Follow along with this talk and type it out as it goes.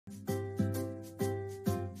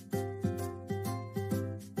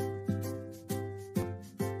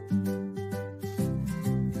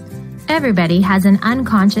Everybody has an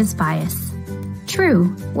unconscious bias. True,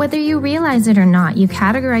 whether you realize it or not, you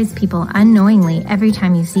categorize people unknowingly every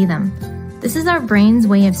time you see them. This is our brain's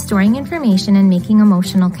way of storing information and making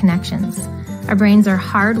emotional connections. Our brains are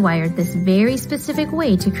hardwired this very specific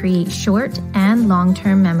way to create short and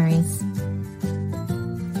long-term memories.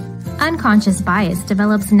 Unconscious bias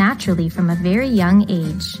develops naturally from a very young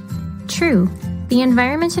age. True, the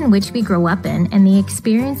environment in which we grow up in and the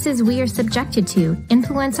experiences we are subjected to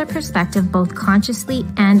influence our perspective both consciously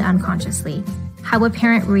and unconsciously. How a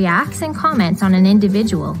parent reacts and comments on an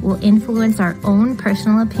individual will influence our own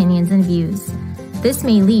personal opinions and views. This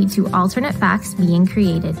may lead to alternate facts being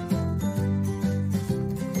created.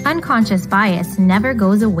 Unconscious bias never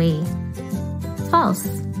goes away.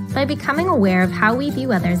 False. By becoming aware of how we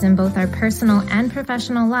view others in both our personal and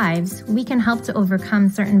professional lives, we can help to overcome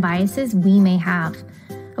certain biases we may have.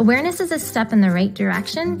 Awareness is a step in the right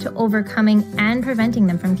direction to overcoming and preventing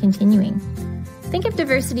them from continuing. Think of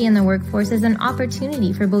diversity in the workforce as an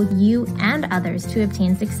opportunity for both you and others to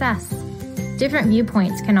obtain success. Different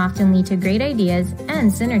viewpoints can often lead to great ideas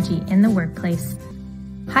and synergy in the workplace.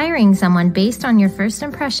 Hiring someone based on your first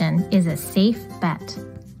impression is a safe bet.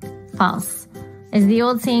 False. As the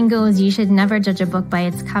old saying goes, you should never judge a book by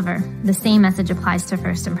its cover. The same message applies to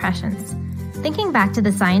first impressions. Thinking back to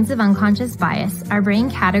the science of unconscious bias, our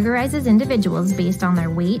brain categorizes individuals based on their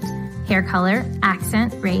weight, hair color,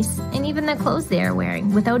 accent, race, and even the clothes they are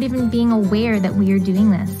wearing, without even being aware that we are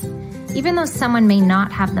doing this. Even though someone may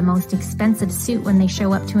not have the most expensive suit when they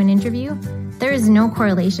show up to an interview, there is no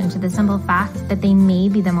correlation to the simple fact that they may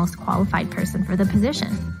be the most qualified person for the position.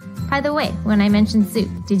 By the way, when I mentioned suit,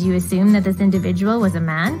 did you assume that this individual was a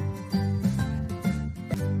man?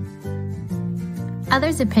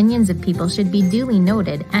 Others' opinions of people should be duly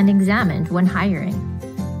noted and examined when hiring.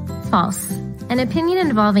 False. An opinion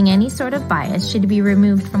involving any sort of bias should be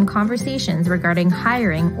removed from conversations regarding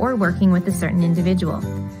hiring or working with a certain individual.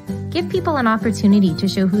 Give people an opportunity to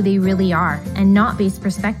show who they really are and not base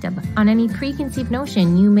perspective on any preconceived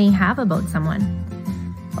notion you may have about someone.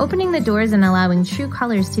 Opening the doors and allowing true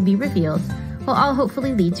colors to be revealed will all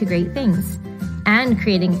hopefully lead to great things. And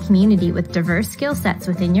creating a community with diverse skill sets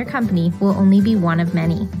within your company will only be one of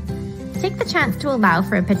many. Take the chance to allow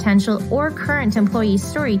for a potential or current employee's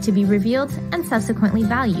story to be revealed and subsequently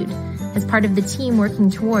valued as part of the team working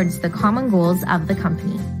towards the common goals of the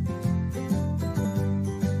company.